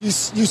You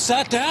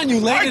sat down, you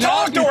laid it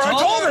out. I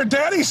told her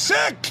Daddy's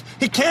sick.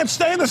 He can't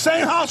stay in the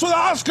same house with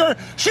Oscar.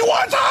 She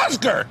wants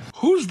Oscar.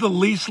 Who's the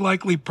least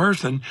likely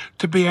person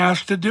to be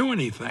asked to do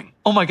anything?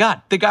 Oh my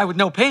God, the guy with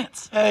no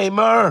pants. Hey,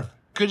 Murph,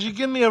 could you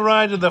give me a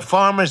ride to the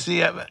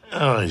pharmacy?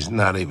 Oh, he's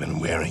not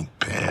even wearing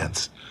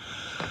pants.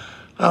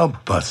 Oh,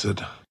 busted.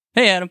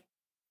 Hey, Adam.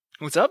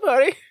 What's up,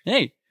 buddy?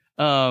 Hey,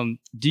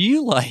 do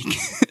you like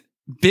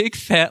big,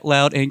 fat,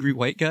 loud, angry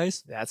white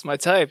guys? That's my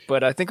type,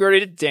 but I think we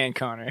already did Dan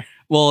Connor.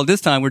 Well,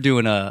 this time we're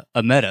doing a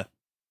meta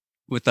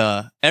with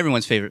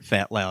everyone's favorite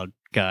fat, loud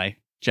guy,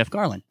 Jeff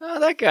Garlin.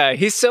 Oh, that guy.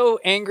 He's so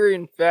angry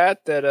and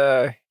fat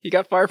that he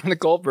got fired from the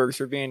Goldbergs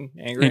for being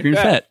angry and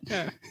fat.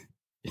 Yeah.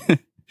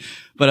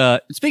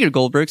 But speaking of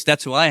Goldbergs,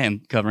 that's who I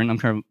am covering.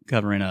 I'm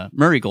covering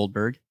Murray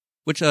Goldberg.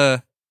 Which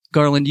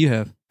Garland do you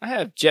have? I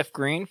have Jeff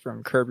Greene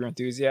from Curb Your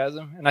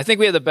Enthusiasm, and I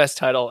think we have the best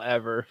title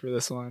ever for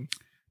this one.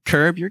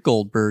 Curb Your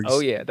Goldbergs.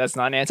 Oh, yeah. That's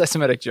not an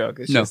anti-Semitic joke.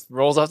 It just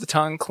rolls off the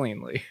tongue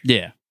cleanly.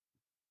 Yeah.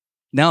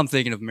 Now I'm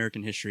thinking of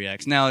American History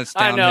X. Now it's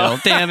I downhill. know.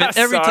 Damn it.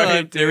 Every Sorry,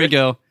 time. dude. There we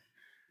go.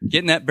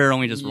 Getting that barrel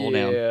and we just roll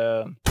down.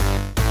 Yeah.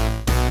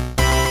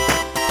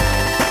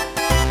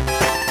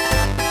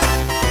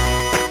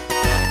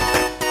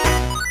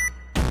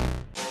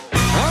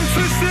 I'm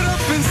twisted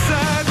up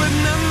inside, but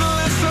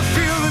nonetheless I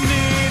feel the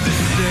need to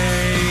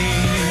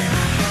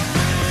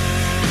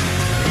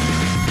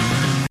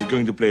stay. We're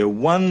going to play a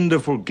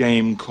wonderful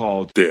game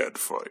called Dad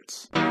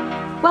Fights.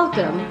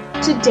 Welcome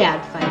to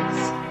Dad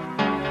Fights.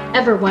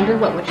 Ever wonder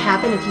what would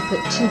happen if you put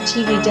two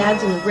TV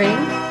dads in the ring?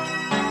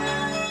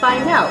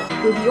 Find out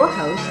with your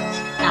hosts,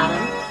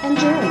 Adam and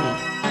Jeremy.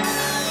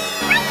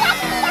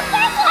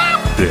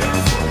 Dad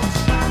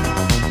Fights.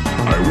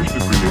 I wish to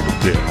create a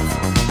dad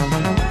fight.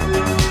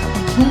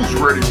 Who's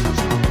ready for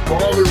some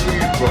fatherly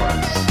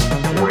advice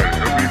or a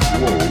heavy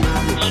blow to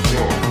the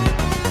skull?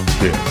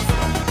 Dad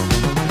Fights.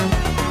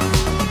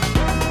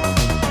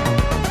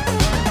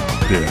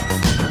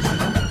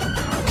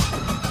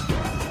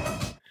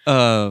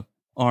 Dad.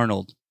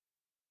 Arnold.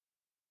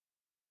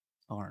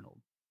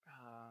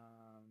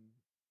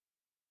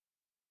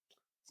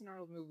 It's an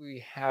Arnold movie we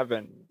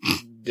haven't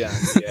done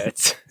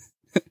yet.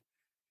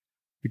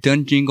 We've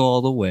done Jingle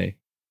All the Way.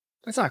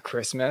 It's not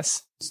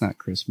Christmas. It's not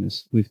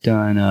Christmas. We've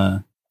done,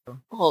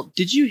 Oh,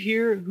 did you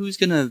hear who's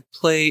gonna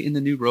play in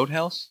the new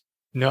Roadhouse?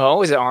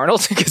 No, is it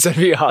Arnold? Because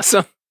that'd be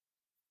awesome.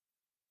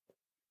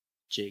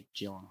 Jake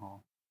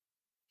Gyllenhaal.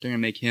 They're gonna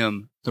make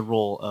him the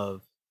role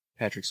of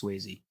Patrick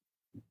Swayze.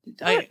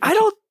 I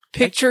don't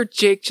picture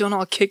Jake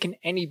Gyllenhaal kicking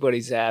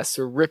anybody's ass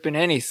or ripping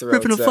any throat.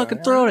 Ripping a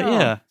fucking throat,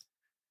 yeah.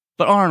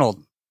 But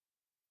Arnold,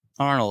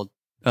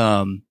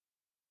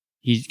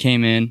 he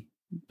came in,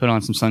 put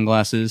on some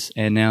sunglasses,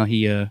 and now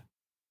he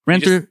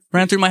ran through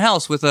my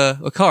house with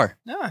a car.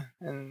 Yeah,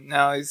 and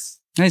now he's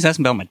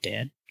asking about my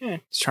dad. Yeah,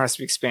 he's trying to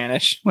speak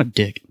Spanish. What a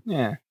dick.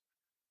 Yeah.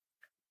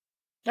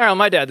 All right,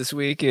 my dad this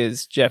week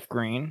is Jeff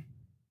Greene.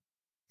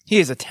 He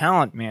is a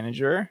talent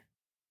manager,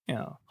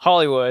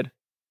 Hollywood.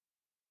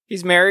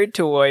 He's married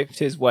to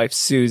his wife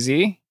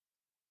Susie.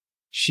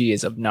 She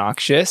is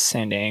obnoxious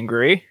and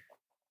angry.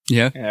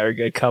 Yeah. And they're a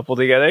good couple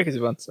together because he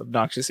wants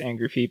obnoxious,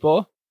 angry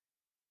people.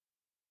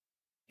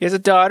 He has a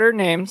daughter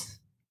named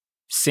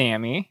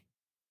Sammy.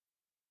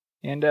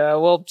 And,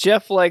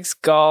 Jeff likes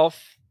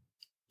golf.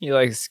 He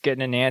likes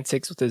getting in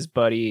antics with his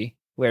buddy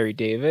Larry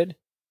David. And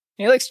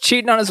he likes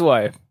cheating on his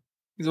wife.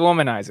 He's a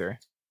womanizer.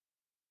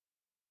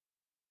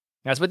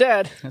 That's my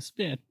dad. That's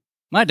my dad.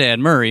 My dad,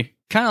 Murray,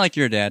 kind of like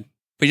your dad,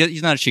 but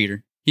he's not a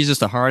cheater. He's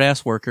just a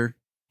hard-ass worker,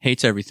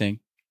 hates everything.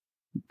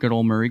 Good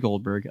old Murray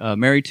Goldberg.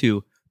 Married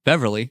to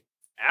Beverly.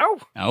 Ow.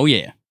 Oh,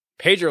 yeah.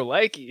 Pedro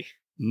Likey.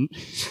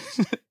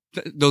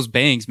 Those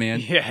bangs,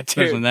 man. Yeah, dude.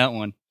 Especially that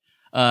one.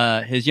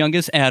 His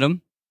youngest,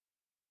 Adam.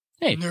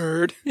 Hey.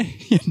 Nerd.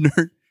 Yeah,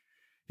 nerd.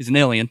 He's an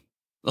alien.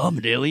 Oh, I'm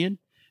an alien.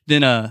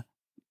 Then,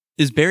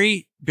 is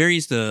Barry's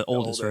the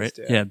oldest, right?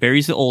 Yeah,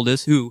 Barry's the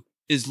oldest, who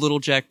is little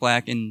Jack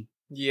Black in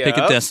Pick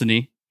of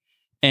Destiny.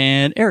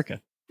 And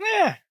Erica.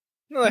 Yeah.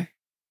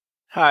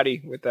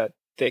 Hottie with that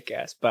thick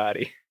ass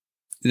body.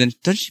 And then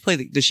does she play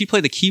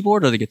the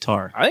keyboard or the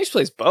guitar? I think she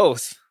plays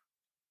both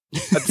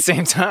at the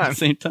same time. At the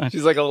same time.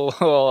 She's like a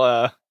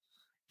little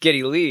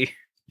Geddy Lee.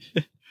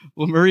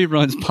 Well, Murray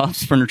runs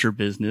Pop's furniture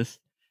business,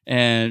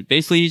 and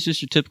basically he's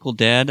just your typical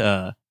dad.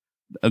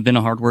 Been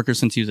a hard worker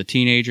since he was a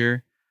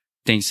teenager.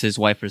 Thinks his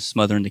wife is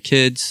smothering the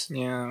kids.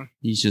 Yeah.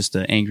 He's just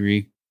an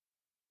angry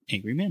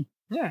man.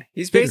 Yeah,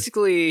 he's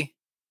basically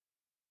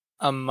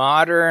a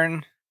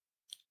modern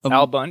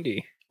Al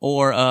Bundy.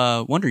 Or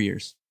Wonder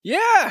Years.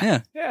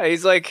 Yeah. Yeah,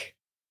 he's like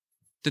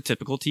the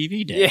typical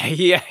TV dad.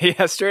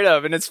 Yeah, straight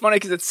up. And it's funny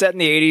because it's set in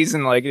the 80s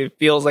and like it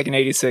feels like an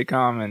 80s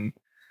sitcom, and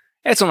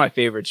it's one of my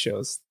favorite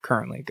shows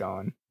currently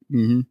going.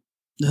 Mm-hmm.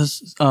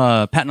 This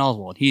Patton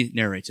Oswalt, he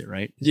narrates it,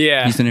 right?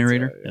 Yeah. He's the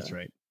narrator? That's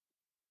right.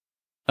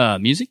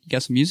 Music? You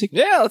got some music?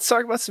 Yeah, let's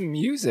talk about some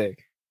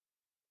music.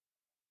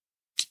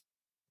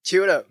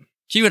 Cue it up.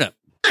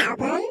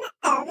 Album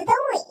of the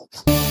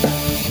week.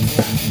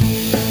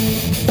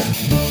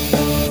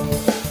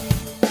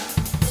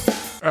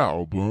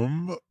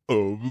 Album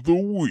of the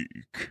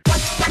Week.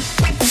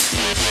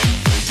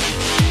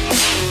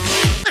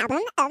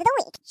 Album of the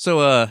week. So,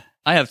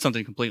 I have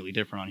something completely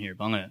different on here,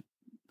 but I'm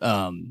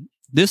gonna,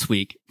 this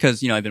week,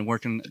 cause, I've been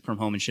working from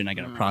home and shit, and I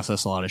gotta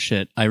process a lot of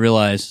shit. I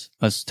realized,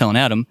 I was telling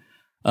Adam,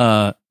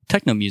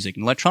 techno music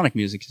and electronic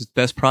music is the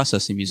best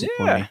processing music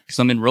for me, cause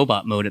I'm in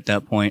robot mode at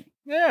that point.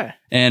 Yeah.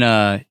 And,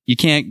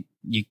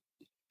 if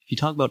you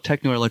talk about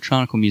techno or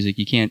electronic music,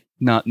 you can't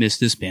not miss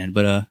this band,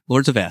 but,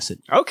 Lords of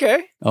Acid.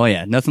 Okay. Oh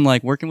yeah, nothing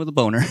like working with a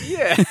boner.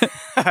 Yeah.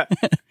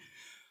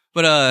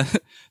 But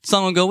the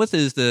song I'll go with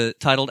is the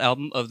titled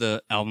album of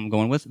the album I'm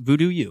going with,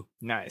 Voodoo You.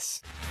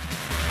 Nice.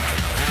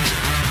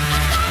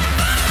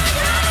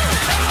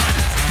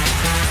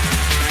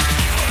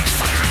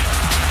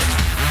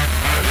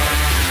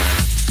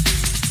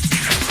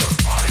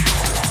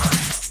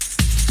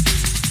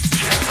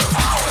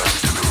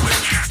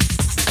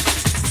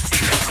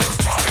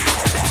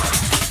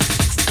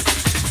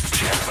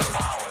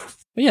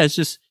 But yeah, it's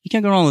just, you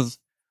can't go wrong with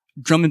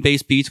drum and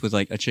bass beats with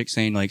like a chick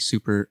saying like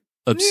super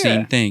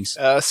obscene things.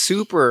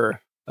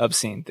 Super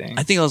obscene thing.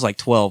 I think I was like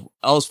 12.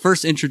 I was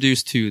first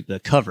introduced to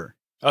the cover.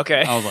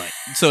 Okay. I was like,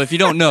 so if you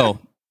don't know,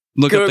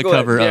 look up the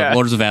cover of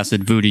Lords of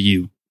Acid, Voodoo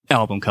You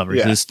album cover.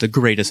 Yeah. It's the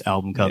greatest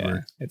album cover.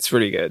 Yeah, it's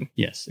pretty good.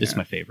 Yes, it's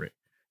my favorite.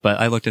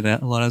 But I looked at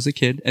that a lot as a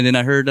kid. And then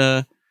I heard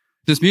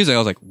this music. I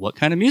was like, what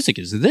kind of music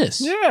is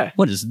this? Yeah.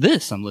 What is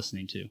this I'm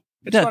listening to?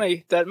 It's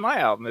funny that my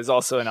album is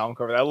also an album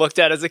cover that I looked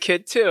at as a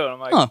kid too. And I'm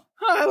like,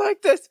 I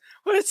like this.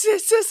 What is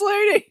this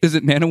lady? Is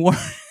it Manowar?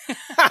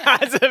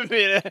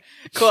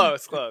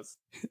 Close.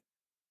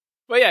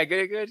 But yeah,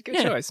 good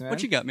choice, man.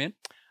 What you got, man?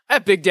 I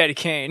have Big Daddy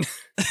Kane.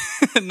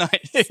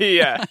 Nice.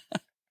 Yeah.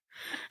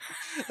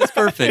 That's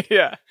perfect.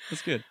 Yeah.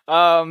 That's good.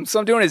 So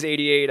I'm doing his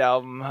 88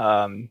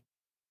 album.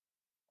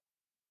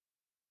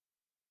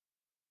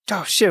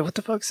 Oh shit, what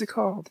the fuck is it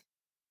called?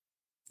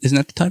 Isn't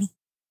that the title?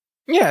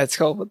 Yeah, it's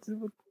called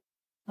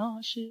Oh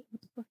shit,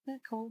 what the fuck's that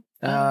called?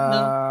 I don't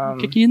know.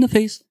 Kick you in the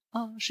face.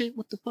 Oh shit,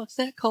 what the fuck's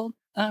that called?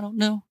 I don't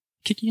know.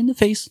 Kick you in the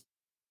face.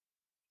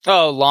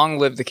 Oh, Long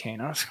Live the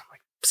Cane. I was like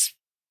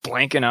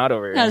blanking out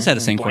over here. I just had to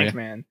sing for you.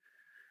 Man.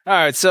 All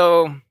right,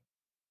 so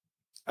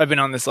I've been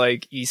on this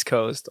like East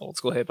Coast old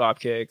school hip hop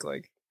kick,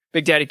 like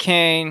Big Daddy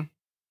Kane,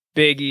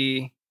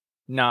 Biggie,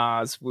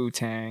 Nas,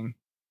 Wu-Tang,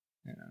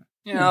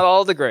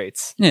 all the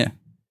greats. Yeah.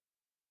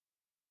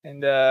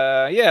 And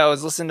I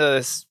was listening to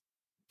this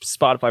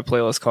Spotify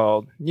playlist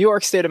called New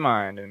York State of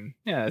Mind, and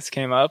this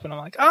came up, and I'm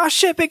like, oh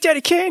shit, Big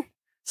Daddy Kane.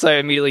 So I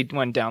immediately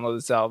went and downloaded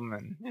this album,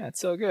 and it's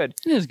so good.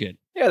 It is good.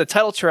 Yeah, the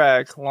title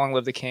track, Long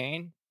Live the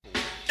Cane.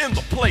 In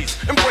the place,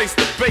 embrace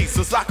the bass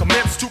as I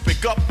commence to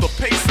pick up the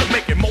pace and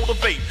make it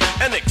motivate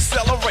and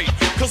accelerate.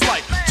 Cause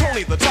like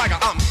Tony the Tiger,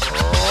 I'm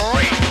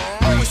great.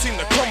 Always seem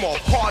to come off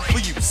hard for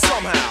you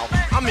somehow.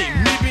 I mean,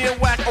 me being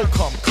whack, oh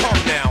come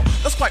now.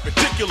 That's quite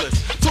ridiculous.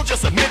 So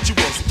just admit you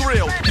was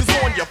thrilled. It's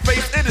on your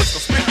face, it is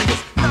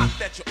conspicuous. Not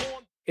that you're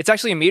on. It's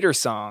actually a meter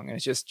song, and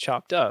it's just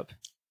chopped up.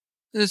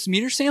 There's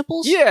meter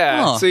samples?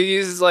 Yeah. Oh. So he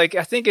uses I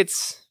think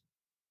it's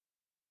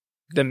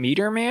the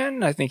Meter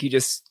Man. I think he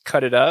just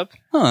cut it up.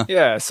 Huh.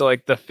 Yeah. So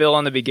like the fill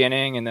in the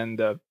beginning and then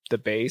the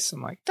bass.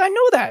 I'm like, I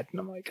know that. And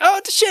I'm like,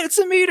 oh shit, it's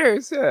the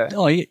meters. Yeah.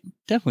 Oh, yeah,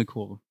 definitely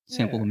cool.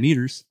 Sample the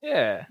meters.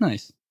 Yeah.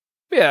 Nice.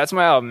 But yeah, that's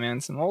my album,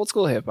 man. Some old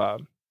school hip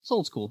hop. It's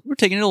old school. We're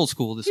taking it old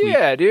school this week.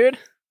 Yeah, dude.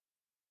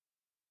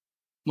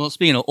 Well,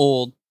 speaking of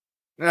old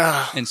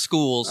Ugh. and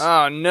schools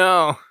Oh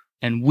no.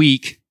 and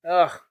weak,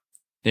 Ugh.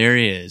 there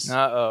he is.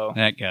 Uh-oh.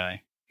 That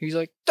guy. He's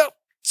like,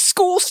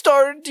 school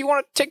started. Do you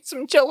want to take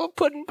some Jello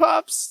pudding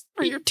pops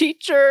for your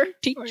teacher?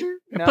 Teacher?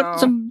 Like, I no. put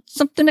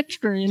something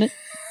extra in it.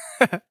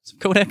 Some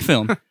Kodak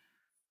film.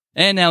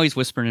 And now he's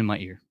whispering in my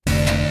ear.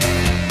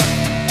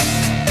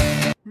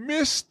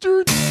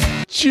 Mr.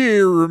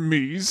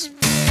 Jeremy's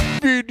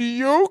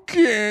video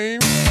game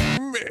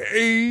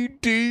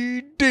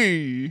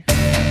ADD.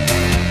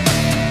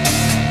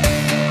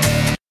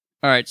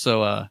 All right,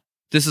 so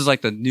this is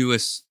like the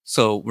newest.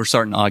 So we're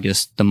starting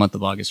August, the month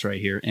of August right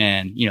here.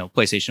 And,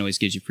 PlayStation always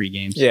gives you free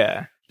games.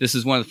 Yeah. This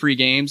is one of the free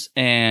games.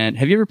 And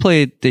have you ever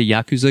played the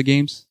Yakuza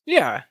games?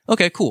 Yeah.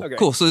 Okay, cool. Okay.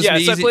 Cool. So this yeah,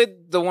 is so easy. I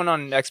played the one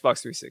on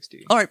Xbox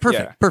 360. All right,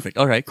 perfect. Yeah. Perfect.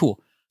 All right,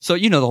 cool. So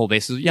you know the whole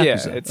basis of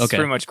Yakuza. Yeah, it's okay.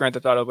 pretty much Grand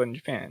Theft Auto, but in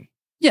Japan.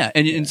 Yeah,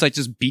 and it's like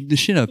just beating the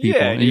shit out of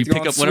people. Yeah, and you go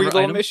pick on up sweet whatever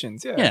little item.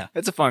 missions. Yeah. Yeah.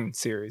 It's a fun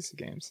series of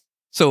games.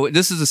 So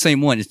this is the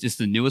same one. It's just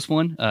the newest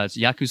one. It's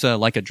Yakuza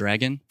Like a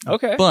Dragon.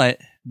 Okay. But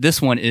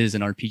this one is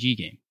an RPG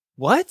game.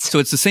 What? So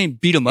it's the same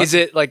beat 'em up. Is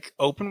it like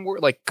open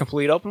world, like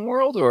complete open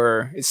world,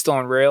 or it's still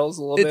on rails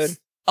a little bit?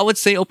 I would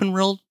say open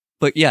world,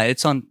 but yeah,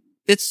 it's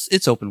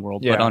open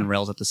world, Yeah. but on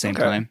rails at the same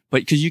Okay. time.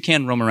 But because you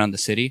can roam around the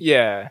city.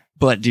 Yeah.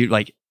 But dude,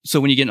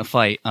 so when you get in a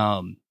fight,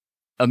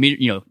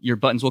 your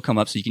buttons will come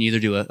up, so you can either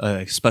do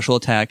a special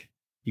attack,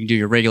 you can do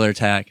your regular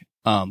attack,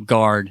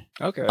 guard,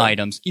 Okay.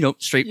 items,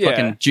 straight Yeah.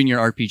 fucking junior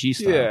RPG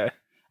style. Yeah.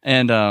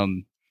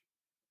 And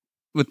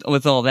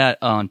with all that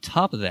on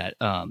top of that,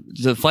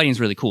 the fighting's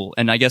really cool.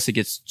 And I guess it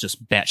gets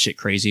just batshit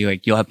crazy.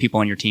 Like you'll have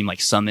people on your team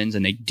like summons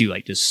and they do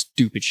like this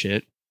stupid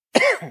shit.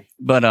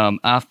 But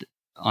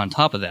on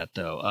top of that,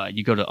 though,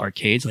 you go to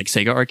arcades, like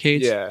Sega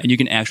arcades, and you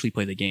can actually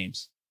play the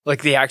games.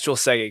 Like the actual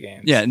Sega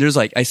games. Yeah, and there's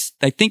like, I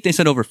think they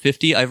said over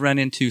 50 I've run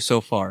into so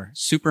far.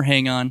 Super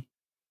Hang-On,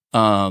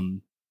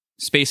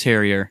 Space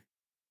Harrier,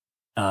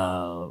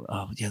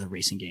 the other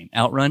racing game,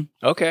 Outrun.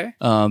 Okay.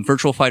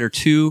 Virtual Fighter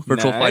 2,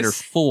 Virtual Fighter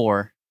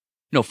 4,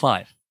 no,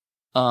 5.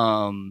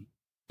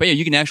 But yeah,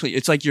 you can actually,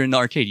 it's like you're in the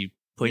arcade.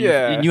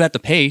 You have to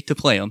pay to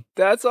play them.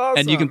 That's awesome.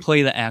 And you can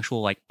play the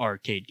actual like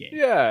arcade game.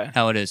 Yeah.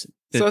 How it is.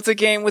 So it's a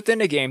game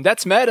within a game.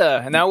 That's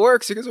meta, and that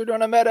works because we're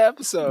doing a meta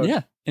episode.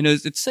 Yeah, and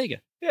it's Sega.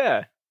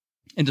 Yeah.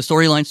 And the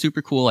storyline's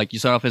super cool. Like, you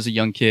start off as a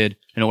young kid,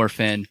 an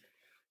orphan.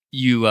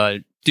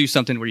 You do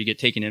something where you get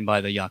taken in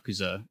by the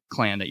Yakuza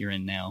clan that you're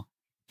in now.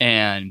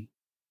 And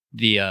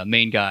the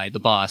main guy, the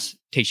boss,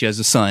 takes you as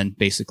a son,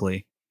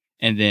 basically.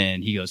 And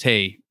then he goes,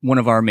 hey, one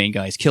of our main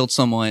guys killed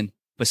someone,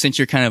 but since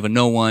you're kind of a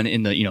no one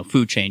in the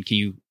food chain, can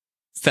you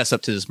fess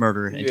up to this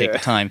murder and take the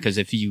time? Because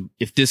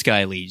if this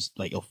guy leaves,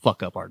 like, he'll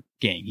fuck up our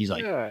gang. He's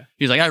like,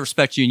 I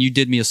respect you and you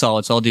did me a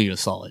solid, so I'll do you a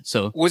solid.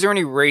 So was there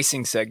any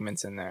racing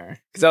segments in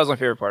there? Because that was my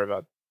favorite part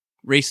about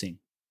racing.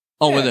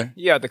 Oh, were there?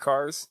 Yeah, the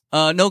cars.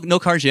 No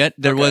cars yet.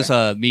 There was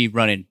me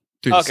running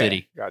through the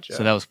city. Gotcha.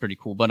 So that was pretty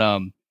cool. But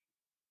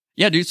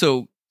yeah, dude.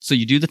 So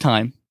you do the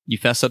time, you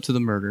fess up to the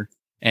murder,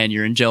 and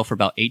you're in jail for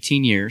about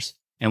 18 years.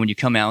 And when you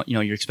come out,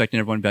 you're expecting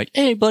everyone to be like,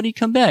 "Hey, buddy,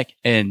 come back,"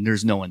 and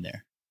there's no one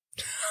there.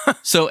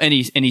 So and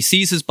he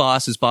sees his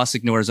boss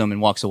ignores him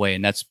and walks away,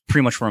 and that's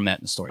pretty much where I'm at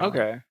in the story.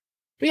 Okay.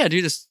 But yeah,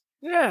 dude, it's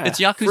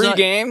Yakuza. Free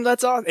game.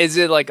 That's awesome. Is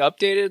it like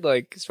updated,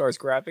 like as far as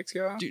graphics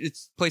go? Dude,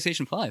 it's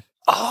PlayStation 5.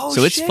 Oh,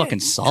 so it's fucking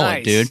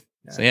solid, dude.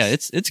 Nice. So yeah,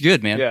 it's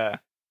good, man. Yeah,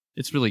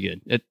 it's really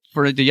good.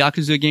 For the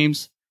Yakuza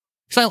games,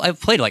 because I've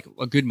played like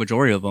a good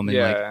majority of them, and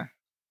like,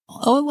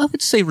 I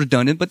would say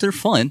redundant, but they're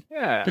fun.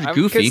 Yeah, they're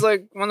goofy. Because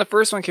like when the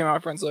first one came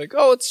out, friends like,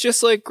 oh, it's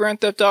just like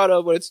Grand Theft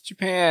Auto, but it's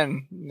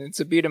Japan. It's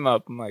a beat 'em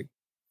up. I'm like,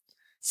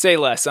 say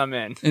less, I'm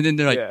in. And then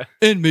they're like,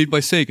 and made by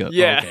Sega.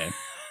 Yeah.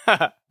 Oh,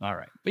 okay. All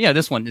right. But yeah,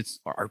 this one, it's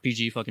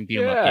RPG fucking beat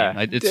 'em up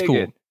game. It's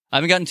cool. I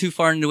haven't gotten too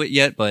far into it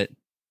yet, but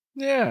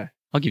yeah,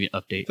 I'll give you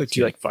an update. Like, do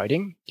you like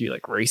fighting? Do you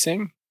like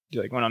racing? Do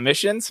you like going on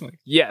missions? I'm like,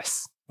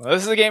 yes. Well,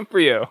 this is a game for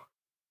you.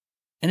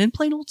 And then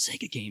playing old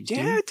Sega games, dude.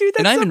 That's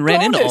and I haven't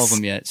ran into all of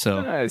them yet, so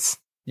nice.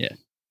 Yeah,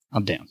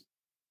 I'm down.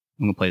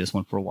 I'm gonna play this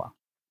one for a while.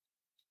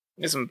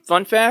 There's some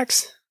fun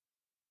facts.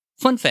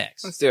 Fun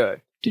facts. Let's do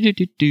it.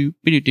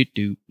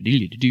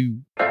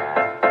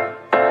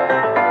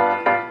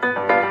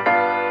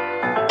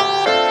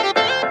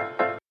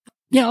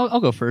 Yeah, I'll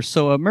go first.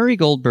 So Murray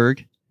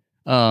Goldberg,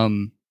 I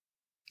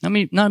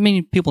mean, not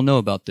many people know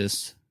about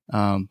this,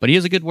 but he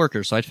is a good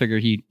worker, so I'd figure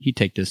he'd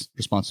take this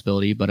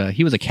responsibility. But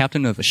he was a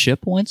captain of a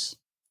ship once.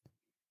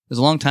 It was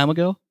a long time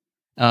ago.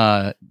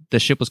 The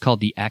ship was called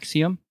the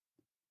Axiom,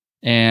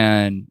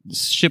 and the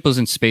ship was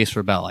in space for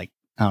about like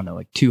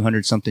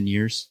 200 something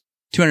years.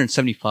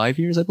 275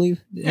 years, I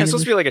believe. Yeah, it's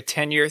supposed to be like a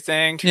 10-year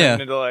thing. Trying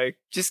to like,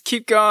 just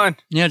keep going.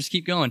 Yeah, just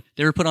keep going.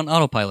 They were put on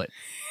autopilot.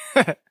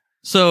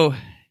 So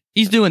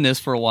he's doing this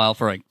for a while,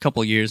 for like a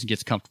couple of years, and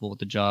gets comfortable with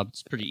the job.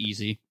 It's pretty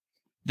easy.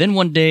 Then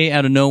one day,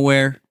 out of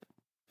nowhere,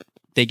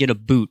 they get a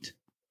boot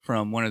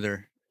from one of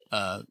their,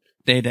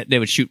 they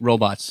would shoot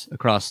robots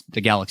across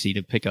the galaxy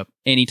to pick up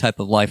any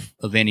type of life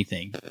of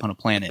anything on a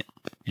planet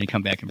and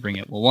come back and bring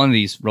it. Well, one of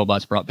these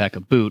robots brought back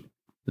a boot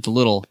with a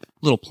little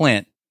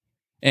plant.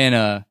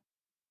 And,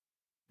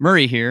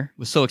 Murray here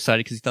was so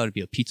excited because he thought it'd be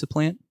a pizza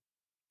plant.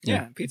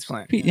 Yeah, pizza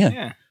plant.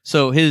 Yeah.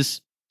 So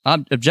his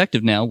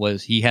objective now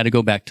was he had to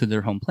go back to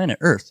their home planet,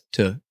 Earth,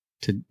 to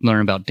learn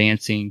about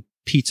dancing,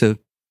 pizza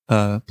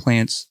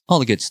plants, all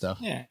the good stuff.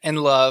 Yeah,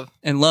 and love.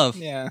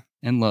 Yeah,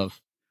 and love.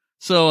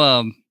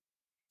 So,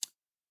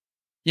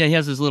 yeah, he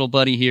has his little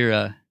buddy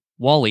here,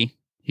 Wally.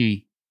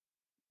 He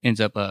ends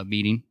up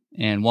meeting,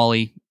 and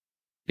Wally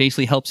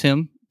basically helps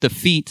him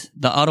defeat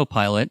the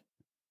autopilot.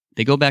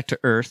 They go back to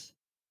Earth.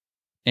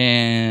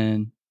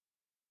 And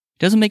he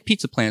doesn't make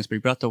pizza plants, but he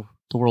brought the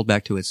world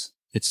back to its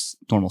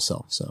normal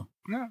self. So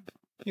no,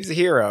 he's a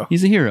hero.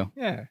 He's a hero.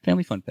 Yeah.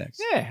 Family fun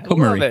facts. Yeah, I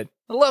love it.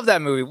 I love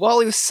that movie.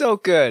 Wally was so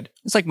good.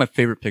 It's like my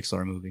favorite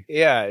Pixar movie.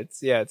 Yeah,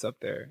 it's up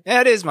there.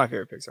 Yeah, it is my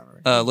favorite Pixar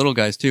movie. Little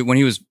Guys too. When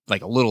he was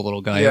like a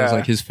little guy, it was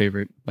like his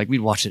favorite. Like we'd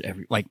watch it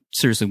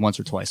seriously once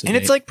or twice a day. And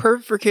it's like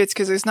perfect for kids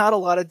because there's not a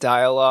lot of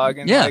dialogue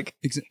and and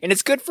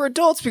it's good for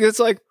adults because it's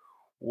like,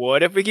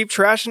 what if we keep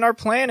trashing our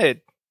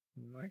planet?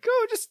 Like,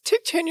 oh, just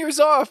take 10 years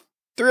off.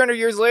 300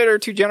 years later,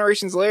 2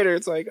 generations later,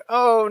 it's like,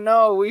 oh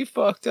no, we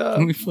fucked up.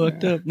 We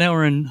fucked up. Now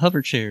we're in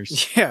hover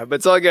chairs. Yeah, but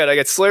it's all good. I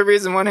got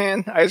Slurpees in one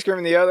hand, ice cream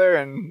in the other,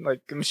 and like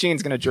the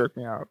machine's gonna jerk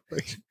me out.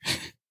 Like,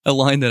 a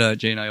line that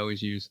Jay and I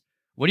always use.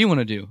 What do you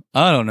want to do?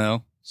 I don't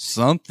know.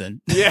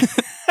 Something. Yeah,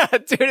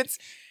 dude,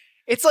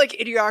 it's like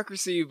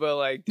Idiocracy, but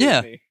like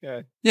Disney.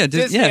 Yeah,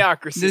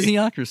 Disneyocracy.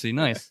 Disneyocracy.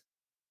 Nice.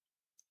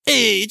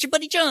 Hey, it's your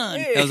buddy John.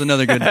 Hey. That was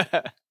another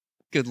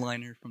good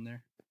liner from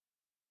there.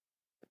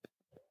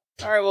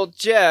 All right, well,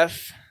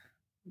 Jeff,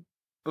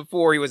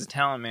 before he was a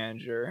talent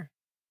manager,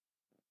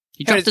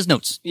 He dropped his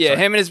notes. Yeah, Sorry.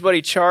 him and his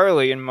buddy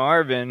Charlie and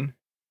Marvin.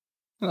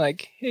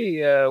 Like,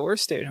 hey, we're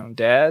stay-at-home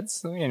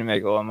dads. We're gonna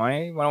make a little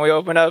money. Why don't we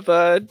open up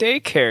a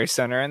daycare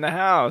center in the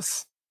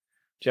house?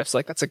 Jeff's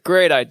like, that's a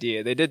great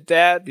idea. They did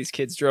that. These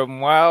kids drove him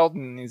wild,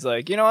 and he's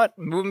like, you know what?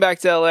 I'm moving back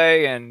to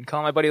LA and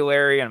calling my buddy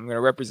Larry, and I'm gonna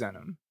represent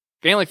him.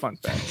 Family fun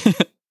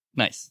fact.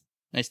 Nice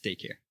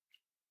daycare.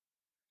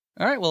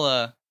 All right,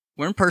 well,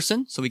 we're in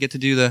person, so we get to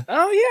do the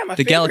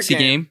the Galaxy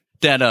game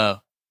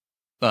that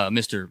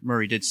Mr.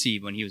 Murray did see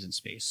when he was in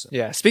space. So.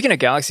 Yeah, speaking of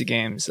Galaxy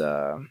games,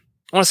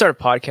 I want to start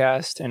a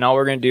podcast, and all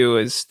we're going to do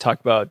is talk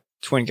about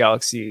Twin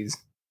Galaxies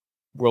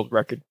world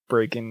record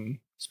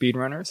breaking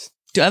speedrunners.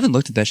 Dude, I haven't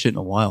looked at that shit in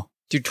a while.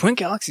 Dude, Twin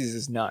Galaxies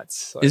is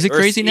nuts. Is it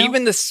crazy now?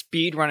 Even the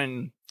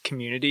speedrunning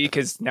community,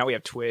 because now we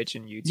have Twitch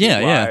and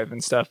YouTube Live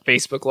and stuff,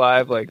 Facebook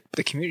Live, like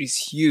the community's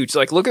huge.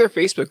 Like, look at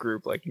their Facebook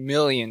group, like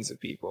millions of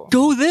people.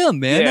 Go them,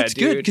 man. Yeah, That's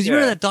good. Because you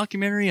remember that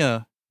documentary,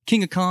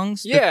 King of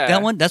Kongs?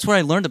 That one? That's where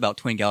I learned about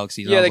Twin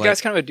Galaxies. Yeah, the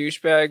guy's kind of a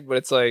douchebag, but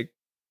it's like,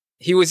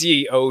 he was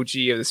the OG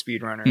of the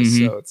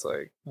speedrunners, so it's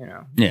like, you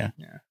know. Yeah.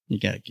 You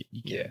gotta get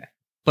it.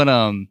 But,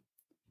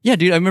 yeah,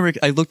 dude, I remember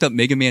I looked up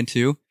Mega Man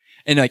 2,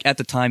 and like at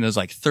the time it was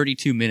like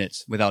 32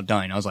 minutes without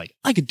dying. I was like,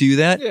 I could do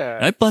that. Yeah.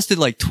 And I busted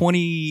like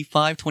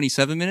 25,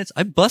 27 minutes.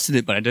 I busted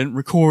it, but I didn't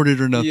record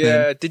it or nothing.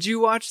 Yeah. Did you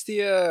watch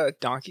the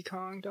Donkey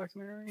Kong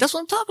documentary? That's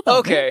what I'm talking about.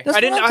 Okay.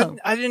 Man.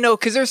 I didn't know,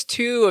 because there's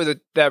two of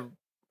that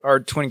are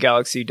Twin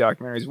Galaxy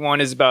documentaries.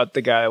 One is about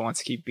the guy that wants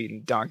to keep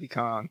beating Donkey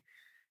Kong.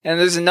 And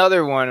there's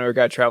another one where a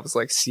guy travels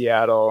like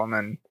Seattle and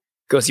then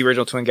goes to the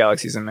original Twin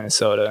Galaxies in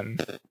Minnesota.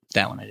 And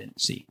that one I didn't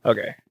see.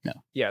 Okay. No.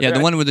 Yeah. The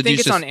one where the dude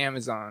it's just on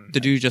Amazon. The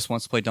dude just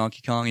wants to play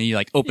Donkey Kong, and he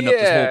like opened up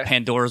this whole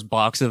Pandora's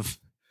box of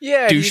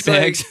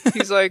douchebags.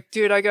 He's like,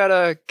 dude, I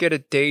gotta get a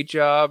day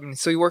job, and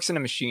so he works in a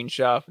machine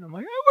shop. And I'm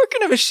like, I work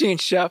in a machine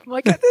shop. I'm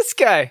like, this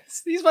guy,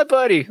 he's my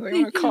buddy. Like,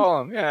 I'm gonna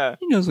call him. Yeah.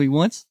 He knows what he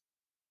wants.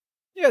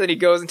 Yeah, then he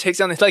goes and takes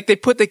down like they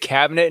put the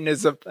cabinet in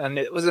and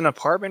it was an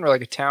apartment or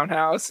like a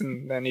townhouse,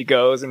 and then he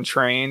goes and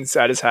trains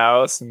at his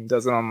house and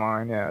does it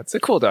online. Yeah, it's a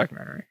cool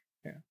documentary.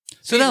 Yeah.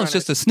 So that was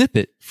just a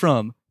snippet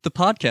from the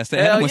podcast that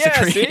Adam wants to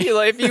create. See,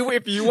 like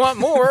if you want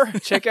more,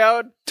 check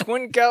out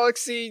Twin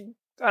Galaxy.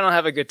 I don't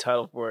have a good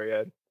title for it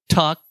yet.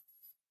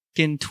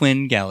 Talking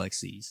Twin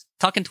Galaxies.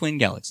 A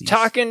speedrunning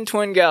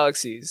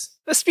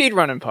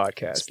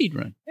podcast.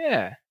 Speedrun.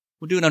 Yeah.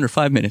 We'll do it under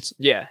 5 minutes.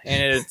 Yeah,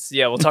 and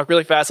we'll talk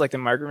really fast like the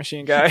Micro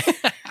Machine guy.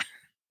 I'm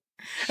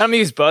gonna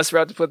use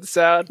Buzzsprout to put this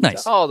out.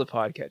 Nice. To all the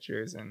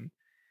podcatchers, and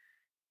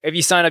if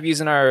you sign up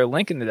using our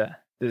link in the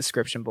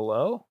description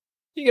below,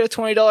 you get a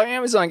 $20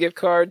 Amazon gift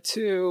card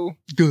to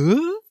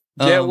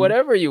get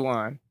whatever you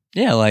want.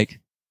 Yeah, like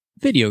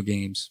video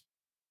games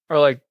or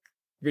like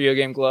video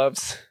game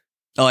gloves.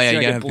 Oh yeah, so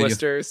you gotta have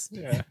blisters.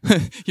 Yeah.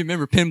 You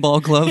remember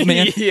pinball glove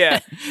man?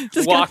 Yeah.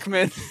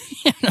 Walkman.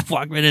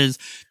 Walkman is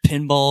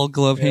pinball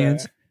glove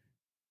hands.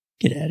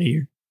 Get out of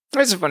here.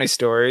 There's a funny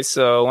story.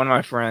 So one of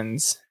my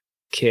friends'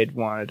 kid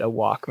wanted a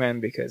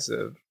Walkman because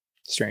of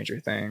Stranger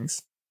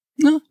Things.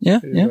 No, yeah.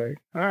 Like,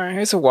 all right,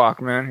 here's a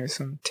Walkman. Here's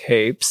some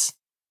tapes.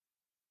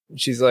 And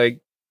she's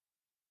like,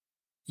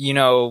 you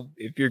know,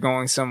 if you're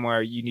going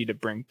somewhere, you need to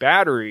bring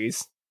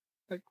batteries.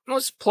 Like,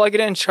 let's plug it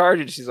in, charge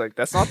it. She's like,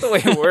 that's not the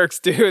way it works,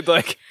 dude.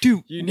 Like,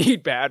 dude, you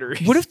need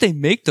batteries. What if they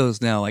make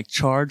those now, like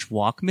charge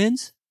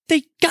Walkmans?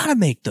 They gotta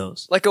make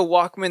those. Like a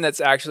Walkman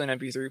that's actually an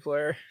MP3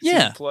 player. Yeah.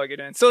 So you plug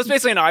it in. So it's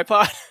basically an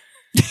iPod.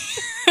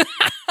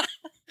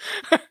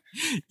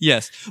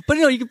 Yes. But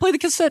you can play the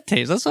cassette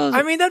tapes. That's what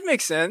I mean, that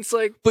makes sense.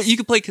 Like, but you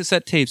can play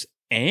cassette tapes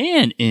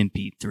and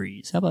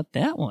MP3s. How about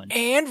that one?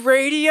 And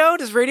radio?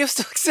 Does radio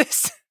still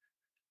exist?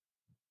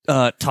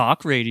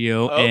 Talk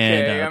radio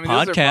and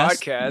podcast. Those are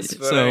podcasts,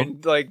 but I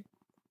mean, like,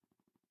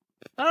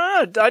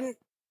 I don't know.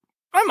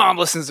 My mom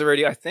listens to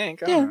radio, I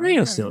think.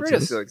 Radio still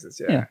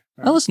exists. Yeah.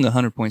 I listen to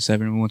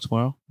 100.7 once in a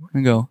while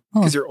and go,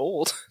 because you're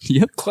old.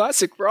 Yep.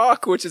 Classic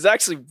rock, which is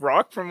actually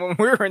rock from when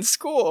we were in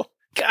school.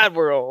 God,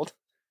 we're old.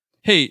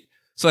 Hey,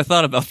 so I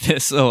thought about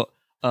this. So,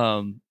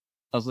 I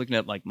was looking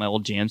at like my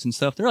old jams and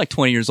stuff. They're like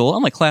 20 years old.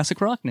 I'm like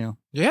classic rock now.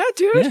 Yeah,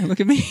 dude. Yeah, look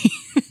at me.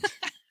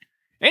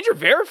 And you're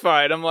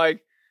verified. I'm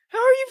like, how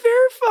are you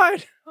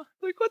verified?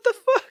 Like, what the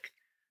fuck?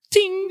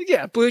 Ting.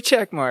 Yeah, blue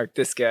check mark.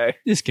 This guy.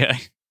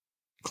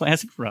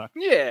 Classic rock.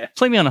 Yeah.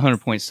 Play me on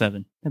 100.7.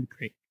 That'd be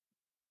great.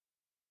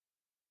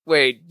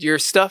 Wait, your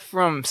stuff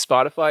from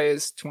Spotify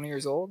is 20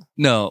 years old?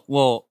 No.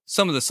 Well,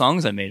 some of the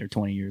songs I made are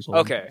 20 years old.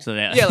 Okay. So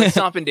yeah. Yeah, like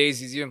Stompin'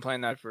 Daisies. You've been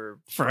playing that for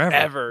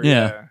forever.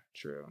 Yeah.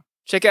 True.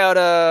 Check out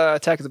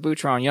Attack of the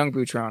Bootron, Young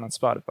Bootron on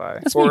Spotify.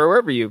 That's or me.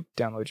 wherever you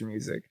download your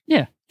music.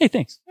 Yeah. Hey,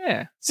 thanks.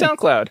 Yeah.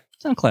 SoundCloud.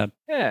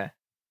 Yeah.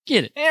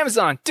 Get it.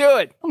 Amazon. Do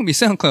it. I'm going to be a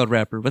SoundCloud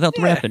rapper without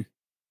the rapping.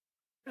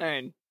 I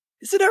mean,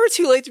 is it ever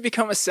too late to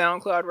become a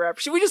SoundCloud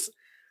rapper? Should we just...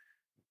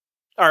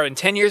 All right, in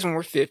 10 years when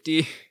we're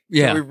 50,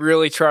 we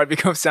really try to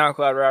become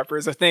SoundCloud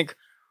rappers, I think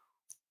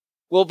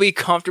we'll be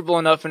comfortable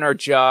enough in our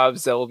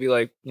jobs that we'll be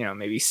like,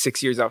 maybe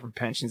 6 years out from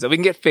pensions that we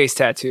can get face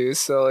tattoos.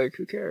 So, like,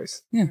 who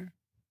cares? Yeah.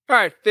 All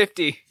right,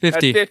 50.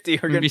 50. At 50,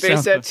 we're going to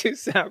face tattoo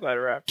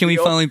SoundCloud rap. Can we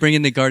finally bring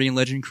in the Guardian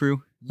Legend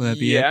crew? Will that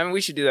be yeah, it? I mean,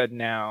 we should do that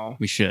now.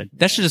 We should.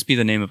 That should just be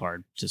the name of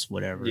our just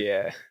whatever.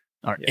 Yeah.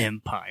 Our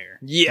empire.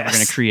 Yes. That we're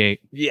going to create.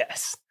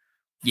 Yes.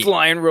 Yeah.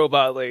 Flying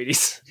robot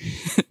ladies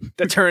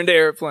that turn into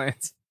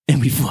airplanes. And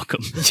we fuck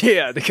them.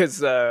 Yeah, because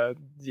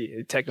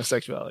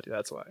technosexuality,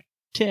 that's why.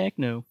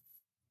 Techno. All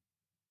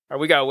right,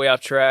 we got way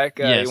off track.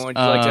 Yes. Would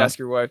you like to ask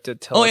your wife to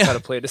tell us how to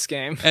play this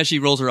game? As she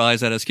rolls her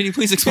eyes at us, can you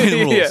please explain the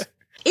rules? Yeah.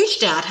 Each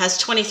dad has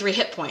 23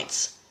 hit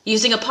points.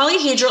 Using a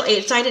polyhedral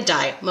 8-sided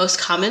die, most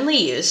commonly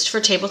used for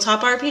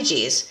tabletop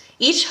RPGs,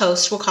 each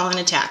host will call an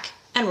attack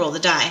and roll the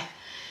die.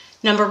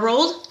 Number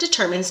rolled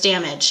determines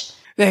damage.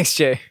 Thanks,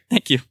 Jay.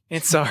 Thank you.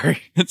 And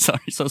sorry. Sorry,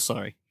 so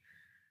sorry.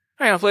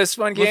 All right, I'll play this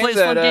fun game. We'll play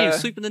this fun game,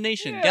 Sweeping the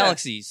Nation, yeah,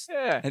 Galaxies.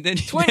 Yeah. And then,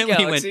 Twin then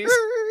galaxies.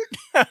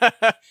 We went, All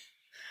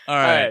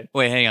right. right.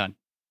 Wait, hang on.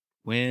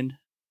 Wind,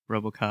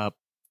 RoboCop.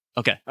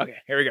 Okay. Okay,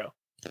 here we go.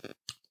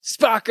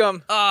 Spock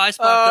 'em. Oh, I Spocked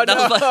Oh, it.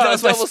 That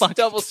was my Spock.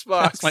 Double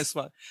Spock. That was my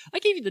Spock. I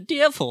gave you the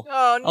devil.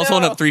 Oh, no. I was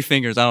holding up 3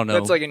 fingers. I don't know.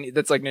 That's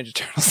like Ninja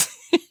Turtles.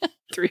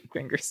 3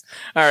 fingers.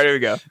 All right, here we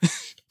go.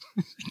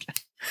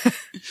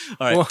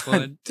 All right.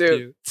 1,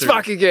 2, 3.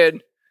 Spock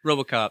again.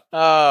 RoboCop.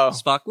 Oh.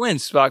 Spock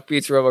wins. Spock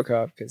beats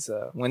RoboCop because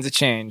wins a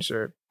change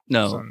or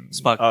No, some,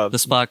 Spock. The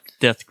Spock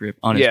death grip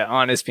on his,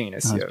 on his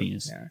penis. on his yeah.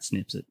 penis. Yeah.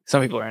 Snips it.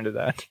 Some people are into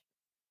that.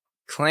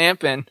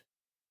 Clamping.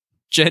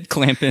 Jed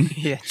clamping.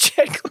 Yeah,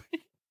 Jed clamping.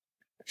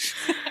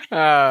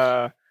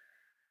 All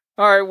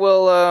right,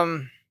 well,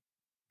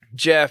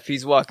 Jeff,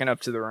 he's walking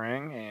up to the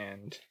ring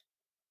and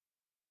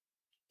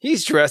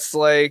he's dressed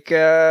like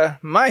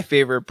my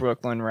favorite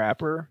Brooklyn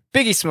rapper,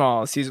 Biggie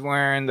Smalls. He's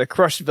wearing the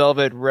crushed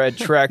velvet red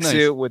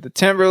tracksuit Nice. with the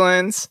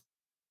Timberlands.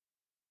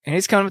 And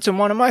he's coming to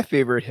one of my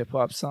favorite hip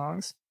hop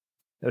songs,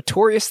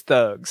 Notorious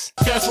Thugs.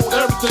 Cash on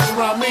everything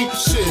around me.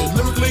 Shit,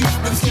 lyrically,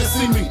 niggas can't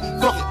see me.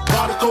 Fuck it.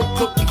 Buy the coke,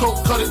 cook the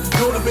coke, cut it.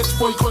 Know the bitch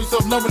before you call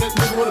yourself numbing it.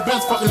 Nigga with a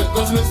bench fucking it.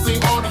 Doesn't it seem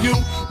odd to you?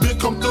 Big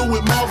come through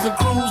with mobs and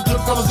crews.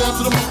 Good fellas down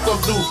to the meat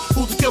stuff, dude.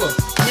 Who's the killer?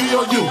 Me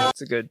or you?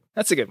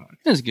 That's a good one.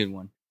 That's a good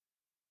one.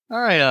 All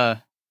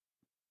right,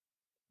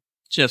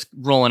 Jeff's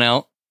rolling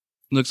out.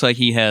 Looks like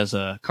he has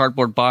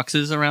cardboard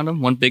boxes around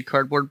him. One big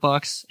cardboard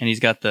box, and he's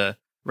got the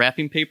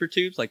wrapping paper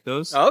tubes like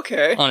those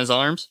Okay. on his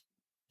arms.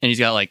 And he's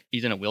got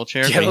he's in a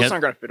wheelchair. Yeah, so those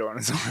aren't gonna fit on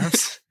his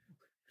arms.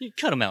 You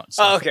cut him out. And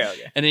Oh, stuff.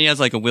 okay. And then he has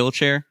a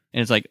wheelchair,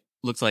 and it's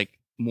looks like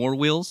more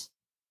wheels.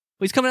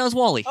 But he's coming out as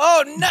Wally.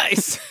 Oh,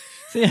 nice.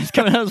 So yeah, he's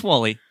coming out as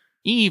Wally.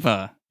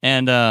 Eva.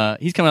 And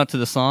he's coming out to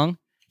the song.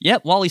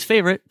 Yep, Wally's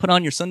favorite. Put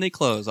on your Sunday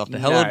clothes off the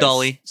Hello Nice.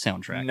 Dolly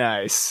soundtrack.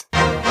 Nice.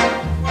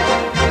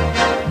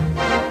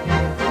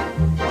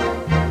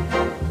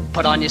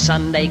 Put on your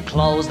Sunday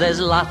clothes, there's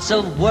lots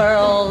of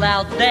world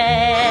out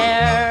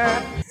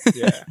there.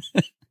 Yeah.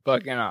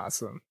 Fucking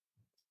awesome.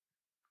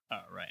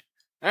 All right.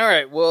 All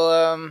right,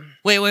 well,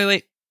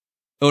 Wait.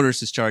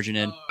 Otis is charging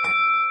in.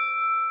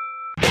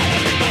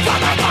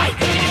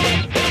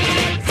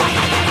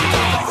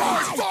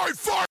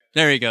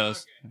 There he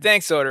goes.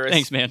 thanks, Odorous.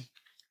 Thanks, man.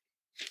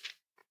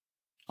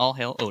 All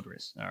hail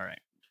Odorous. All right.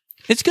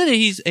 It's good that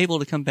he's able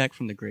to come back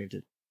from the grave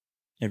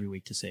every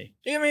week to say,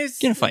 I mean,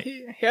 Get in a fight.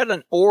 He had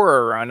an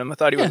aura around him. I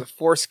thought he was Yeah. a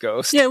Force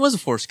ghost. yeah, it was a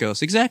Force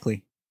ghost.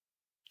 Exactly.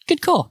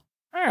 Good call.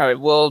 All right,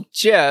 well,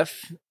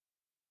 Jeff,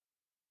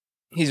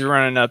 he's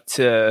running up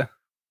to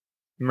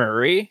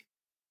Murray.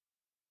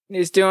 And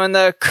he's doing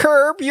the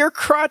curb your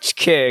crotch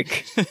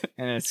kick.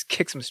 And it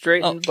kicks him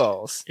straight in the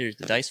balls. Here's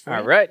the dice for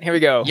All you. right, here we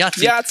go.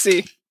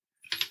 Yahtzee.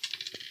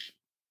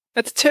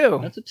 That's a 2.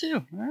 That's a 2.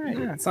 All right.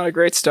 Yeah, it's not a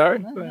great start.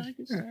 Not but- a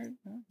good start.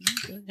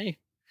 Good. Hey.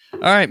 All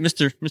right,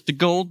 Mr.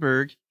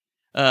 Goldberg.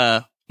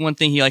 One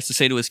thing he likes to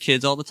say to his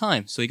kids all the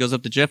time. So he goes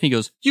up to Jeff and he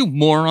goes, "You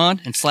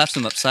moron," and slaps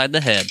him upside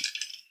the head.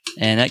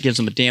 And that gives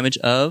him a damage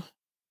of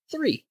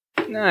 3.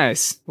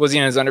 Nice. Was he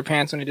in his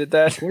underpants when he did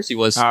that? Of course he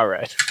was. All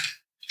right.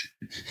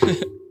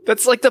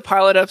 That's like the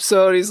pilot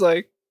episode. He's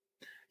like,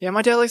 yeah,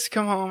 my dad likes to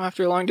come home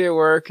after a long day of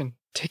work and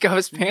take off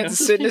his pants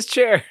and sit in his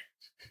chair.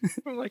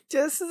 I'm like,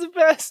 this is the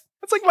best.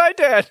 That's like my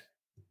dad.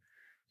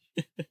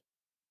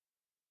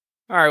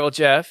 All right, well,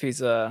 Jeff,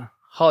 he's a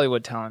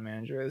Hollywood talent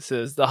manager. This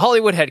is the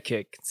Hollywood head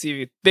kick.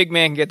 See if big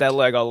man can get that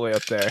leg all the way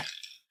up there.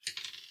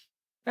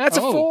 That's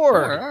a 4.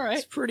 4. All right.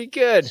 It's pretty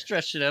good.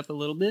 Stretch it up a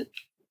little bit.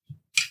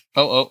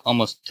 Oh,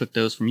 almost took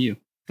those from you.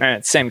 All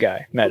right, same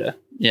guy, Meta.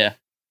 Yeah.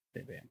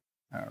 Bam.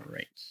 All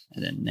right.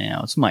 And then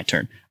now it's my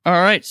turn.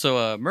 All right.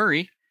 So,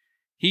 Murray,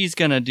 he's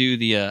going to do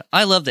the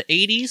I love the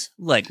 80s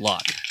leg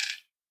lock.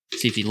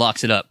 See if he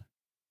locks it up.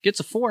 Gets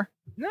a 4.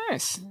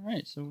 Nice. All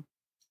right. So,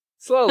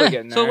 Slowly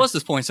getting there. so it was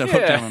this points I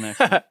put down on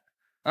that.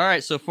 All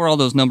right. So, for all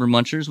those number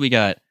munchers, we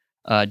got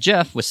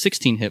Jeff with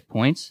 16 hit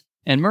points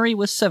and Murray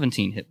with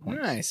 17 hit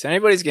points. Nice.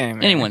 Anybody's game.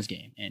 Man. Anyone's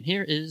game. And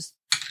here is.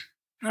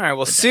 All right,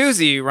 well,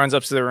 Susie runs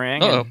up to the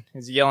ring Uh-oh. and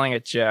is yelling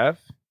at Jeff.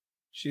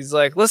 She's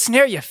like, listen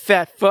here, you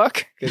fat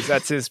fuck. Because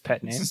that's his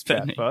pet name, his fat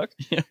pet name. fuck.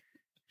 Yeah.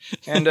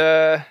 And,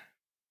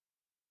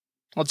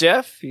 well,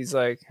 Jeff, he's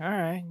like, all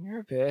right, you're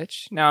a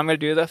bitch. Now I'm going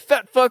to do the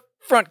fat fuck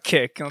front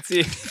kick. And let's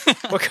see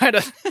what kind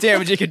of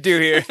damage you can do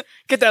here.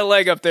 Get that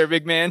leg up there,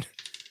 big man.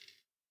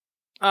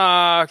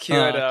 Oh, cue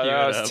it up. Cue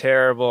That it was up.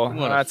 terrible.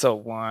 What That's a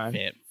 1.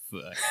 Fat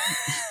fuck.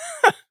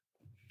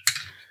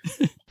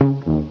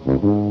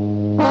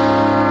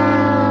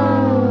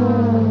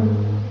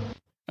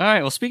 All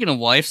right. Well, speaking of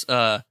wives,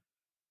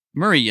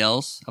 Murray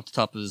yells off the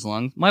top of his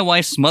lungs, "My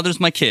wife smothers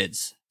my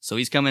kids." So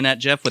he's coming at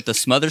Jeff with the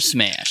smother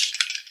smash.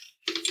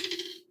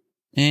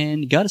 And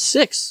he got a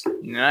 6.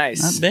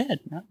 Nice. Not bad.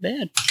 Not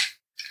bad.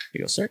 Here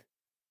you go, sir.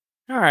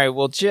 All right.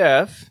 Well,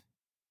 Jeff,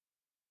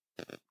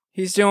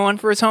 he's doing one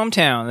for his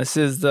hometown. This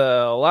is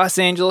the Los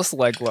Angeles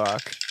leg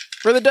lock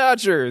for the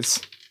Dodgers.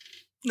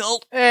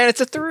 Nope. And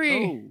it's a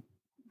 3. Oh.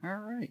 All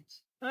right.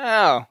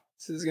 Wow.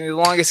 This is going to be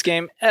the longest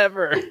game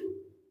ever.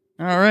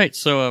 All right.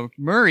 So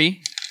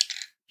Murray,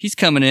 he's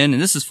coming in,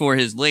 and this is for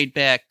his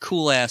laid-back,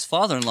 cool-ass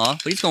father-in-law,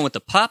 but he's going with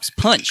the Pops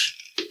Punch.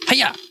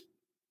 Hiya!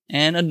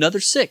 And another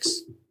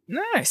 6.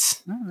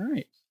 Nice. All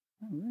right.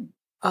 All right.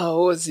 Oh,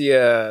 what was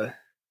the,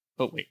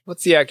 Oh, wait.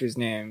 what's the actor's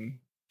name?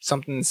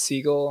 Something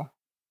Siegel?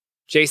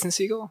 Jason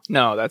Siegel?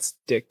 No, that's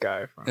Dick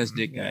Guy. That's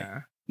Dick Guy.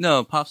 Yeah,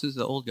 No, Pops is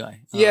the old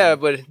guy. yeah,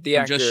 but the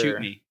actor... Just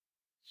Shoot Me.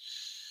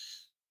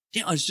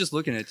 Yeah, I was just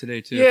looking at it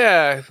today, too.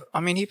 Yeah, I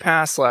mean, he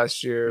passed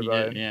last year, He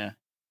but... did, yeah.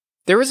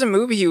 There was a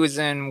movie he was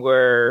in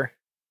where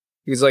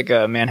he was like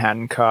a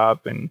Manhattan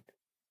cop, and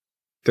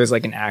there's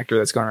like an actor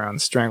that's going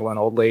around strangling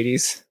old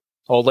ladies.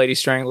 Old lady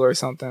strangler or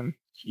something.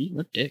 Gee,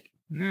 what dick.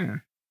 Yeah.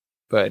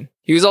 But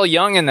he was all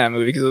young in that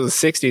movie because it was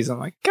the 60s. I'm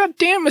like, God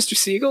damn, Mr.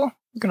 Siegel.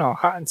 Looking all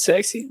hot and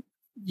sexy.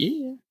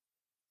 Yeah.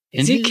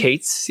 Is he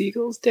Kate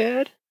Siegel's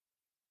dad?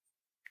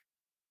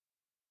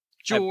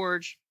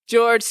 George.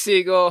 George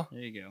Siegel.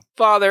 There you go.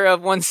 Father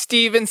of one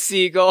Steven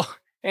Siegel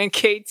and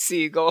Kate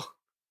Siegel.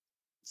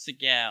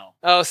 Seagal.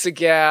 Oh,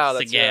 Seagal.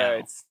 That's Seagal.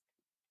 right.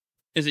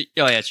 Is it?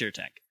 Oh, yeah, it's your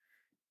attack.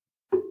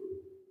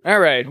 All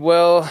right.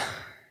 Well,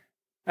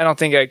 I don't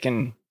think I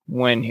can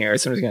win here,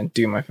 so I'm just going to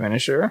do my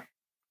finisher.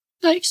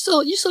 No, you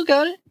still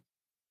got it.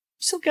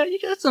 You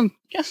got some.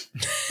 Yeah,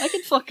 I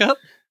can fuck up.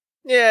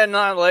 Yeah,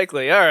 not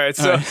likely. All right.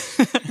 So,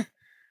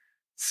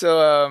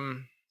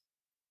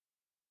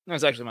 that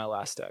was actually my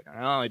last stack.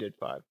 I only did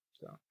 5.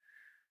 So, all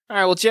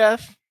right. Well,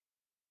 Jeff,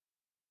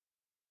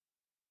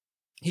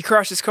 he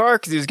crashed his car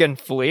because he was getting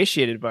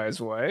fellatiated by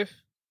his wife.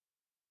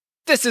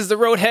 This is the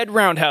Roadhead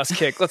roundhouse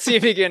kick. Let's see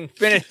if he can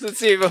finish. Let's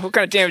see what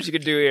kind of damage he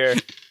can do here.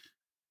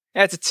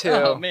 That's a 2.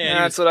 Oh, man.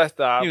 That's what I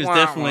thought. He was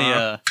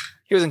definitely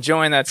he was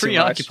enjoying that too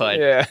preoccupied.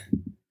 much. Yeah.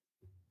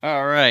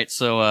 All right.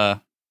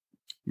 So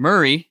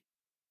Murray,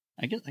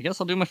 I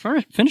guess I'll do my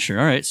finisher.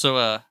 All right.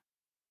 So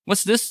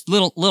what's this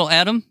little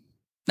Adam?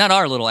 Not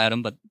our little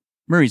Adam, but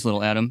Murray's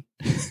little Adam.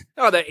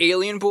 Oh, the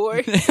alien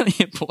boy.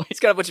 Alien boy. He's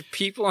got a bunch of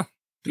people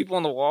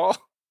on the wall.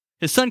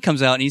 His son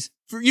comes out and he's,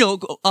 for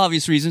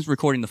obvious reasons,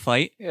 recording the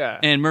fight. Yeah.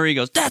 And Murray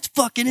goes, "That's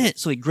fucking it."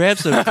 So he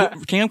grabs the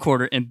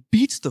camcorder and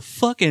beats the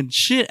fucking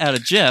shit out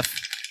of Jeff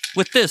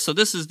with this. So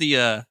this is the,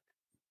 I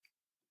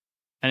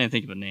didn't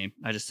think of a name.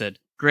 I just said,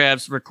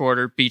 grabs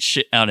recorder, beats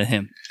shit out of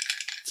him.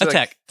 It's Attack.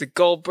 like the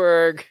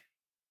Goldberg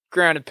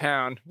grounded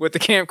pound with the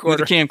camcorder. With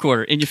the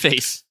camcorder in your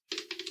face.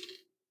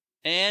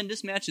 And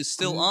this match is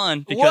still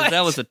on because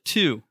that was a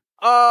 2.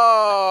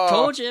 Oh.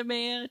 Told you,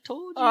 man. I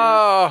told you.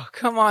 Oh,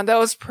 come on. That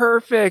was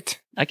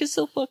perfect. I can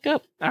still fuck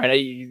up. All right.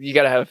 You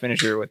got to have a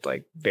finisher with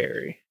like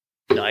Barry.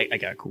 No, I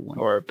got a cool one.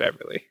 Or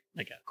Beverly.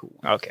 I got a cool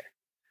one. Okay.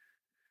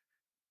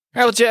 All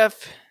right, well,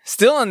 Jeff,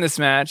 still in this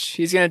match,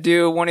 he's going to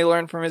do one he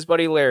learned from his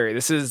buddy Larry.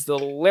 This is the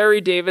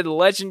Larry David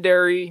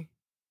legendary...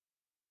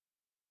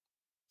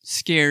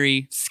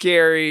 Scary.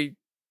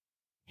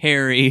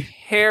 Harry.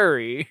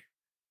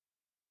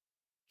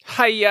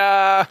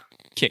 Hiya.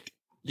 Kick.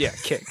 Yeah,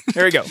 kick.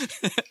 There we go.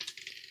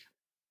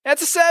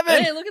 That's a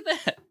 7. Hey, look at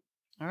that.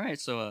 All right,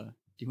 so...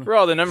 For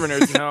all the number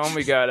nerds at home,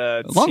 we got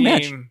a long team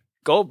match.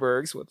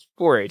 Goldbergs with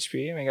 4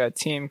 HP, and we got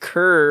team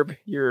Curb,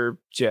 your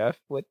Jeff,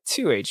 with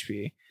 2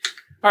 HP.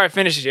 All right,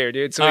 finish it here,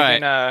 dude, so we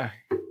can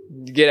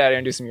get out of here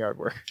and do some yard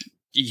work.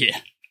 Yeah.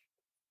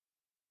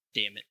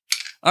 Damn it.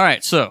 All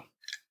right, so...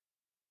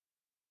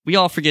 We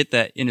all forget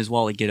that in his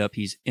Wally get-up,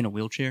 he's in a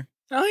wheelchair.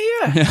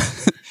 Oh,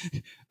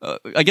 yeah.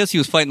 I guess he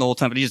was fighting the whole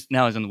time, but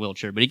now he's in the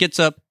wheelchair. But he gets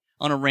up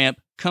on a ramp,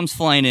 comes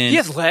flying in. He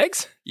has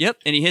legs? Yep,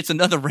 and he hits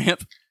another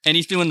ramp, and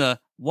he's doing the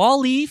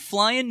Wally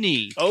flying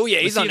knee. Oh, yeah,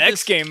 he's on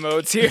X Game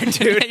modes here,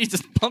 dude. He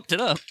just pumped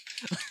it up.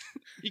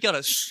 You got a...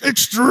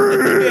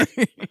 Extreme!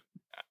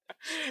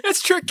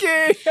 It's tricky!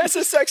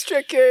 SSX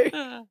tricky!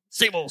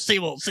 Sable.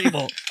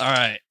 All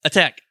right,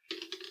 attack.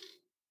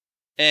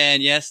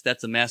 And yes,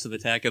 that's a massive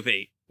attack of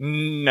 8.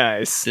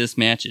 Nice. This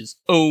match is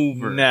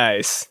over.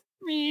 Nice.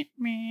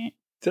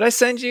 Did I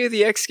send you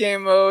the X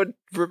Game mode,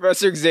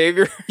 Professor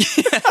Xavier?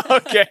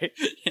 Okay.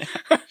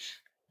 Yeah.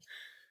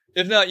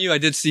 If not you, I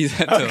did see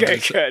that. Okay,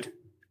 good.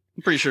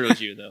 I'm pretty sure it was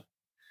you, though.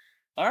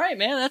 All right,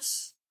 man.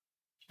 That's...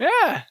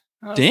 Yeah.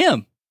 Damn.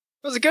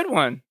 That was a good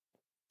one.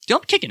 I'm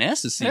kicking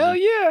ass this season. Hell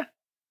yeah.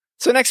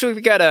 So next week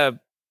we got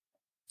a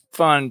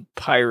fun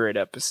pirate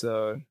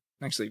episode.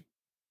 Actually,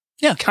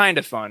 yeah, kind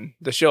of fun.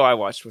 The show I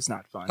watched was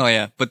not fun. Oh,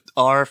 yeah. But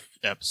our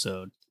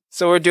episode...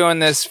 So we're doing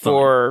this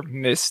for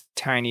Miss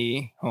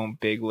Tiny Home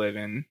Big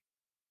Living.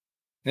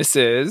 This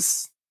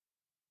is...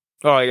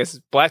 Oh, I guess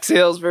it's Black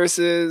Sails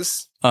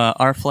versus...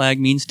 Our Flag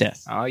Means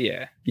Death. Oh,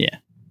 yeah. Yeah.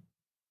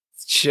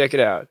 Let's check it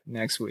out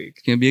next week.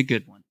 It's going to be a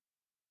good one.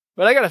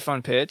 But I got a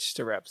fun pitch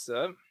to wrap us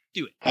up.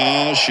 Do it.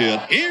 Oh, shit.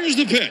 Here's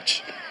the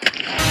pitch.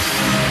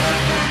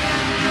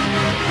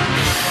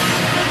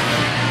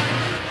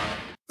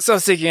 So I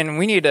was thinking,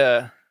 we need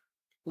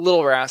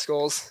Little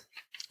Rascals.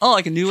 Oh,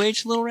 like a New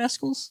Age Little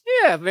Rascals?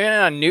 Yeah, but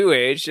not New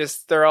Age,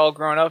 just they're all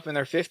grown up in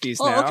their 50s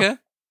now. Oh, okay.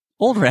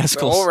 Old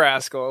Rascals. Old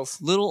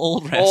Rascals. Little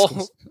Old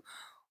Rascals.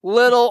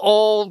 Little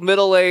old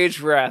middle-aged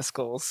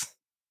rascals.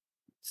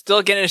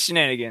 Still getting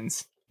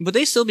shenanigans. Would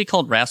they still be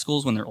called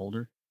rascals when they're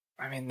older?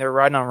 I mean, they're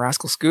riding on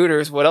rascal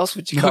scooters. What else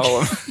would you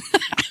call them?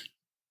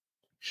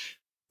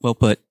 Well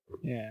put.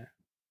 Yeah.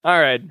 All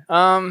right.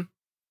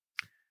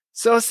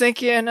 So I was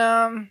thinking,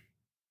 we're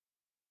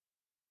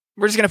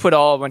just going to put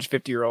all a bunch of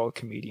 50-year-old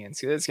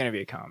comedians. It's going to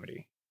be a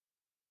comedy.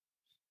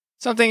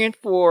 So I'm thinking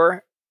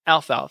for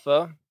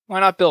Alfalfa, why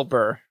not Bill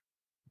Burr?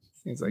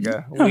 Seems like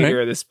a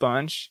leader of this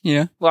bunch.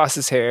 Yeah. Lost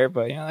his hair,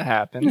 but that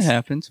happens. It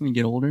happens when you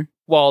get older.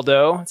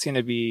 Waldo, it's going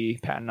to be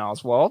Patton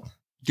Oswalt.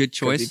 Good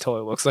choice. He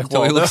totally looks like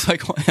Waldo. Waldo. Looks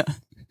like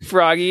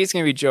Froggy, it's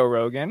going to be Joe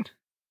Rogan.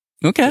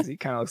 Okay. He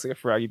kind of looks like a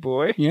Froggy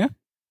boy. Yeah.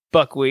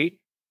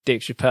 Buckwheat,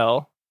 Dave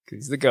Chappelle,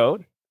 because he's the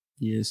GOAT.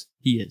 He is.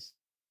 He is.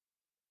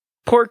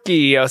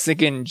 Porky, I was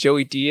thinking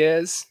Joey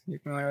Diaz. You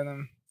familiar with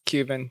him?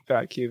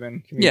 Fat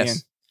Cuban comedian.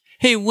 Yes.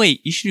 Hey,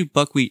 wait, you should do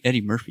Buckwheat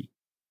Eddie Murphy.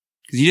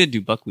 Because you did do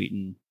Buckwheat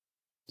in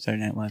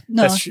Saturday Night Live.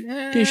 No,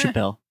 Dave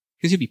Chappelle.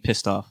 Because he'd be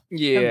pissed off.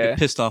 Yeah.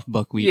 Pissed off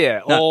Buckwheat.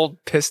 Yeah,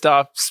 old, pissed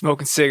off,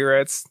 smoking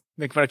cigarettes,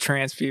 making fun of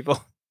trans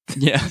people.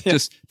 Yeah,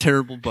 just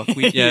terrible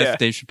Buckwheat. Yeah, Yeah. It's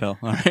Dave Chappelle.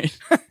 All right.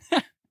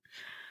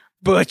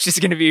 Butch is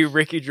going to be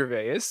Ricky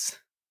Gervais.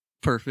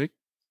 Perfect.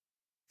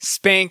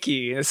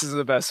 Spanky, this is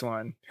the best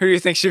one. Who do you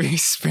think should be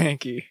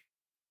Spanky?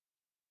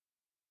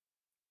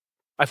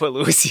 I put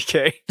Louis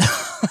C.K.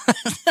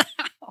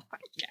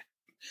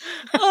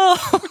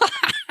 Oh.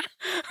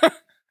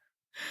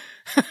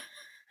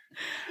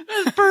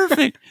 That's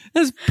perfect.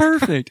 That's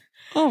perfect.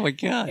 Oh my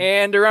god.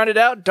 And to round it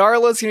out,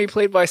 Darla's going to be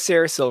played by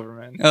Sarah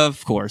Silverman.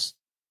 Of course.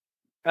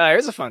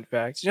 Here's a fun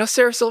fact. Did you know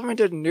Sarah Silverman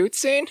did a nude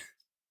scene?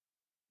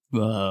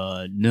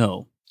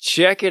 No.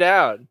 Check it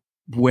out.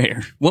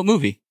 Where? What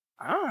movie?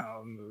 I don't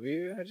know, a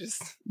movie. I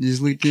just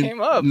looked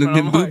came up. Looked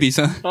at movies,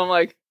 huh? I'm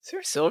like,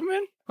 Sarah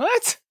Silverman?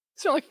 What?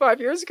 It's only like 5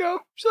 years ago.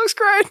 She looks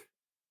great.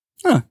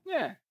 Huh.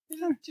 Yeah.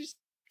 Just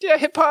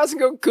hit pause and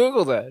go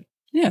Google that.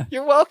 Yeah.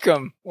 You're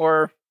welcome.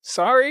 Or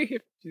sorry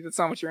if that's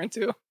not what you're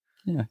into.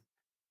 Yeah.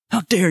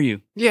 How dare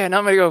you? Yeah, now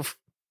I'm going to go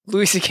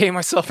Louis C.K.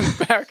 myself in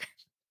the back.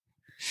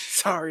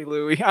 Sorry,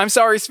 Louis. I'm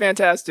sorry it's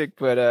fantastic,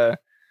 but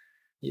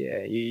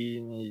yeah,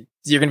 you're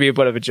going to be a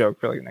butt of a joke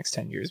for like the next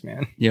 10 years,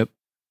 man. Yep.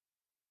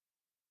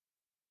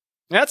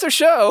 That's our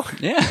show.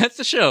 Yeah, that's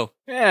the show.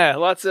 Yeah,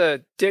 lots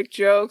of dick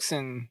jokes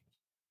and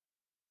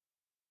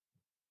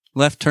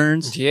left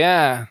turns.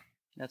 Yeah.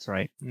 That's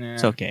right. Yeah.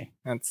 It's okay.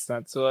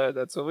 That's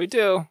what we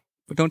do.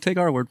 But don't take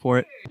our word for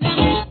it.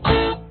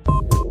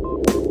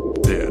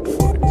 Dad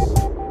fights.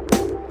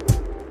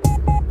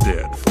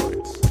 Dad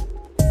fights.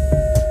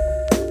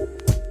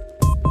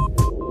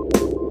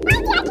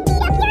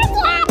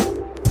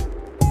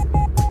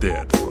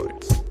 Dad